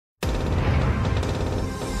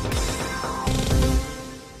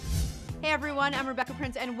Hey everyone, I'm Rebecca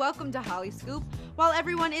Prince and welcome to Hollyscoop. While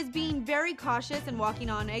everyone is being very cautious and walking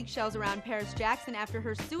on eggshells around Paris Jackson after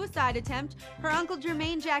her suicide attempt, her uncle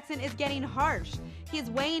Jermaine Jackson is getting harsh. He is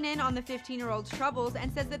weighing in on the 15-year-old's troubles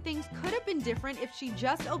and says that things could have been different if she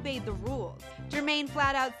just obeyed the rules. Jermaine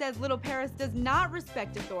flat out says little Paris does not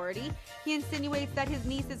respect authority. He insinuates that his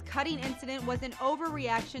niece's cutting incident was an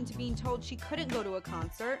overreaction to being told she couldn't go to a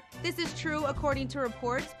concert. This is true according to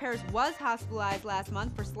reports. Paris was hospitalized last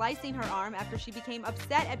month for slicing her arm after she became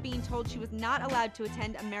upset at being told she was not allowed to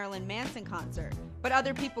attend a Marilyn Manson concert. But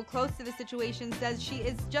other people close to the situation says she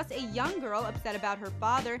is just a young girl upset about her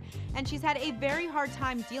father, and she's had a very hard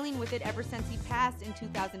time dealing with it ever since he passed in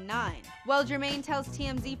 2009. Well, Jermaine tells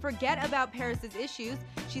TMZ forget about Paris's issues.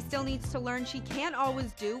 She still needs to learn she can't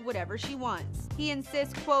always do whatever she wants. He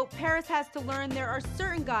insists, quote, Paris has to learn there are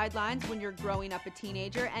certain guidelines when you're growing up a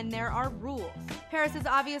teenager and there are rules. Paris has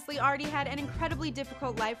obviously already had an incredibly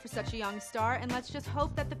difficult life for such a young star, and let's just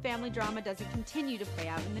hope that the family drama doesn't continue to play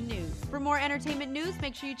out in the news. For more entertainment news,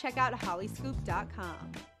 make sure you check out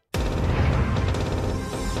Hollyscoop.com.